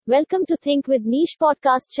Welcome to Think with Niche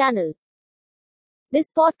podcast channel. This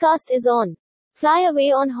podcast is on Fly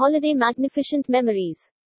Away on Holiday Magnificent Memories.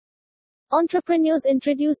 Entrepreneurs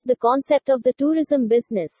introduced the concept of the tourism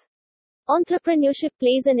business. Entrepreneurship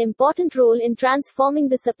plays an important role in transforming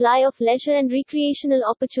the supply of leisure and recreational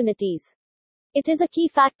opportunities. It is a key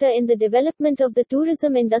factor in the development of the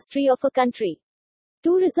tourism industry of a country.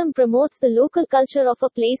 Tourism promotes the local culture of a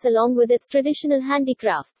place along with its traditional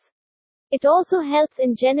handicrafts. It also helps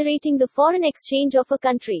in generating the foreign exchange of a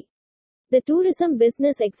country. The tourism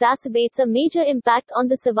business exacerbates a major impact on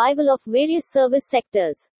the survival of various service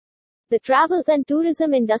sectors. The travels and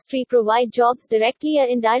tourism industry provide jobs directly or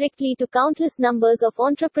indirectly to countless numbers of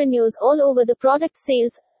entrepreneurs all over the product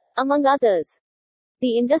sales, among others.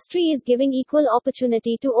 The industry is giving equal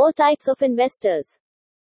opportunity to all types of investors.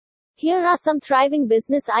 Here are some thriving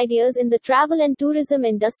business ideas in the travel and tourism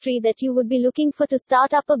industry that you would be looking for to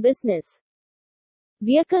start up a business.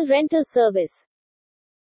 Vehicle rental service.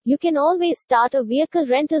 You can always start a vehicle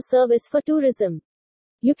rental service for tourism.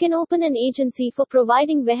 You can open an agency for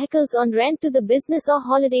providing vehicles on rent to the business or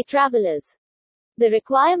holiday travelers. The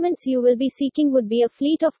requirements you will be seeking would be a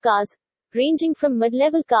fleet of cars, ranging from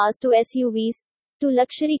mid-level cars to SUVs, to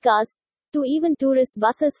luxury cars, to even tourist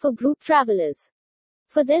buses for group travelers.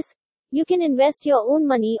 For this, you can invest your own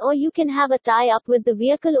money or you can have a tie-up with the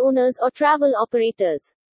vehicle owners or travel operators.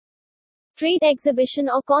 Trade exhibition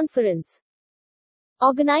or conference.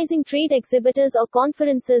 Organizing trade exhibitors or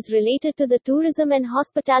conferences related to the tourism and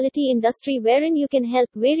hospitality industry wherein you can help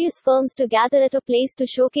various firms to gather at a place to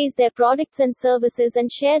showcase their products and services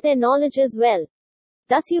and share their knowledge as well.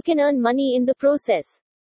 Thus you can earn money in the process.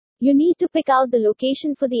 You need to pick out the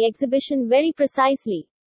location for the exhibition very precisely.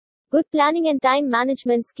 Good planning and time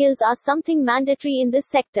management skills are something mandatory in this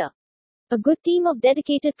sector. A good team of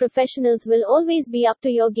dedicated professionals will always be up to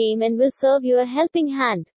your game and will serve you a helping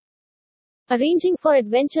hand. Arranging for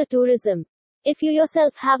adventure tourism. If you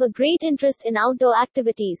yourself have a great interest in outdoor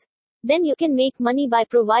activities, then you can make money by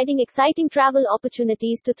providing exciting travel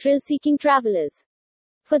opportunities to thrill-seeking travelers.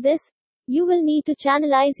 For this, you will need to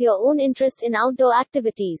channelize your own interest in outdoor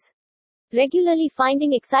activities. Regularly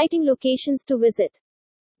finding exciting locations to visit.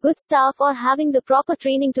 Good staff or having the proper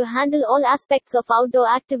training to handle all aspects of outdoor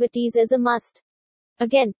activities is a must.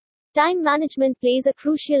 Again, time management plays a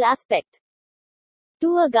crucial aspect.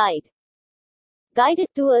 Tour guide. Guided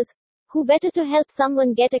tours. Who better to help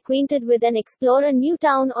someone get acquainted with and explore a new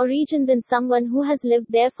town or region than someone who has lived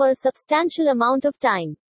there for a substantial amount of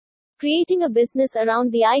time? Creating a business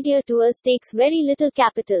around the idea tours takes very little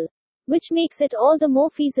capital, which makes it all the more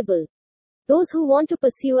feasible. Those who want to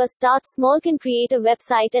pursue a start small can create a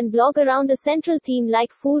website and blog around a central theme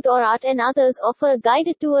like food or art, and others offer a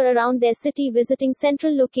guided tour around their city visiting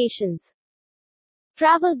central locations.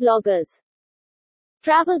 Travel bloggers.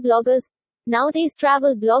 Travel bloggers. Nowadays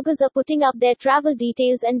travel bloggers are putting up their travel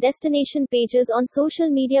details and destination pages on social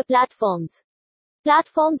media platforms.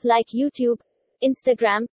 Platforms like YouTube,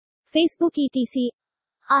 Instagram, Facebook etc.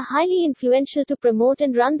 are highly influential to promote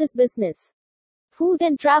and run this business. Food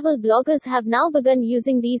and travel bloggers have now begun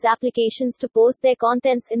using these applications to post their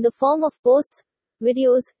contents in the form of posts,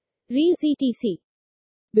 videos, reels etc.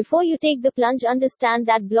 Before you take the plunge, understand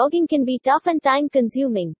that blogging can be tough and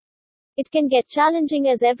time-consuming. It can get challenging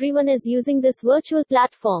as everyone is using this virtual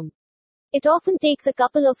platform. It often takes a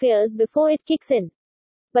couple of years before it kicks in.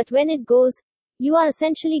 But when it goes, you are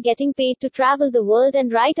essentially getting paid to travel the world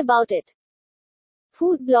and write about it.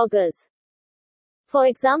 Food bloggers. For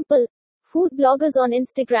example, food bloggers on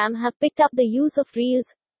Instagram have picked up the use of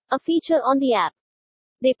Reels, a feature on the app.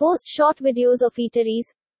 They post short videos of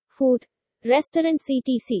eateries, food, restaurants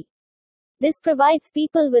etc. This provides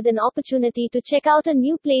people with an opportunity to check out a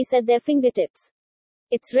new place at their fingertips.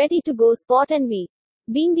 It's ready to go spot and we,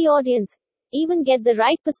 being the audience, even get the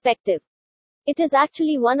right perspective. It is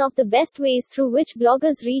actually one of the best ways through which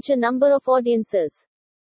bloggers reach a number of audiences.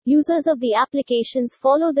 Users of the applications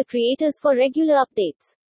follow the creators for regular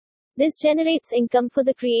updates. This generates income for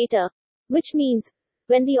the creator, which means,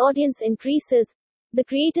 when the audience increases, the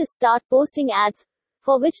creators start posting ads,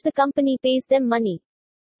 for which the company pays them money.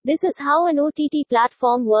 This is how an OTT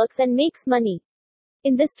platform works and makes money.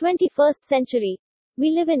 In this 21st century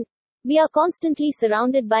we live in, we are constantly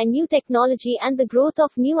surrounded by new technology and the growth of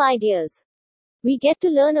new ideas. We get to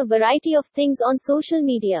learn a variety of things on social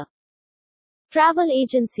media. Travel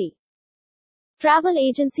agency. Travel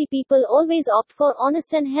agency people always opt for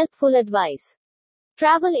honest and helpful advice.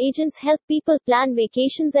 Travel agents help people plan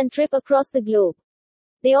vacations and trip across the globe.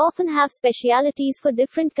 They often have specialities for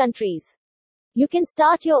different countries. You can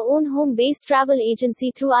start your own home-based travel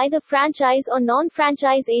agency through either franchise or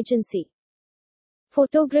non-franchise agency.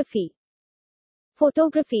 Photography.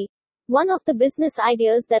 Photography. One of the business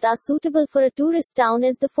ideas that are suitable for a tourist town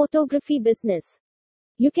is the photography business.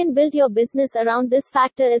 You can build your business around this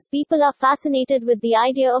factor as people are fascinated with the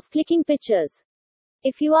idea of clicking pictures.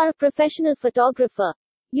 If you are a professional photographer,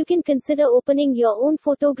 you can consider opening your own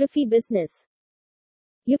photography business.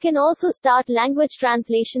 You can also start language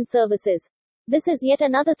translation services. This is yet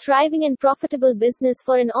another thriving and profitable business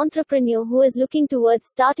for an entrepreneur who is looking towards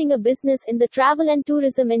starting a business in the travel and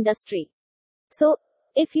tourism industry. So,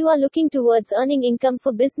 if you are looking towards earning income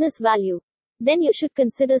for business value, then you should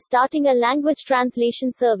consider starting a language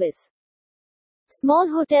translation service. Small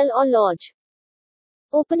hotel or lodge.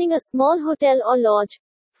 Opening a small hotel or lodge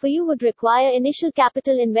for you would require initial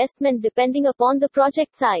capital investment depending upon the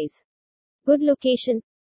project size. Good location,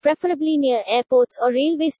 preferably near airports or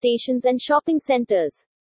railway stations and shopping centers.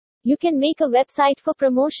 You can make a website for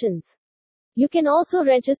promotions. You can also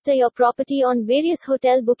register your property on various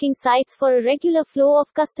hotel booking sites for a regular flow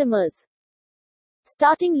of customers.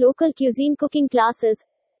 Starting local cuisine cooking classes.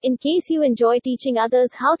 In case you enjoy teaching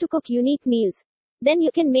others how to cook unique meals, then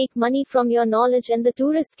you can make money from your knowledge and the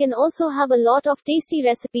tourist can also have a lot of tasty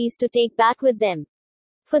recipes to take back with them.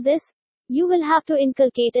 For this, you will have to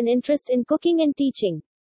inculcate an interest in cooking and teaching.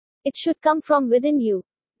 It should come from within you.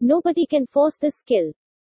 Nobody can force this skill.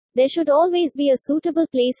 There should always be a suitable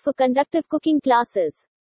place for conductive cooking classes.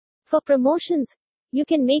 For promotions, you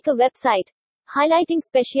can make a website highlighting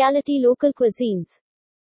specialty local cuisines.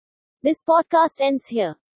 This podcast ends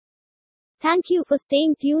here. Thank you for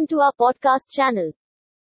staying tuned to our podcast channel.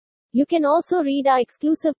 You can also read our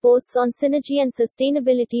exclusive posts on synergy and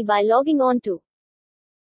sustainability by logging on to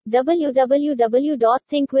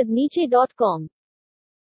www.thinkwithniche.com.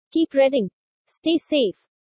 Keep reading. Stay safe.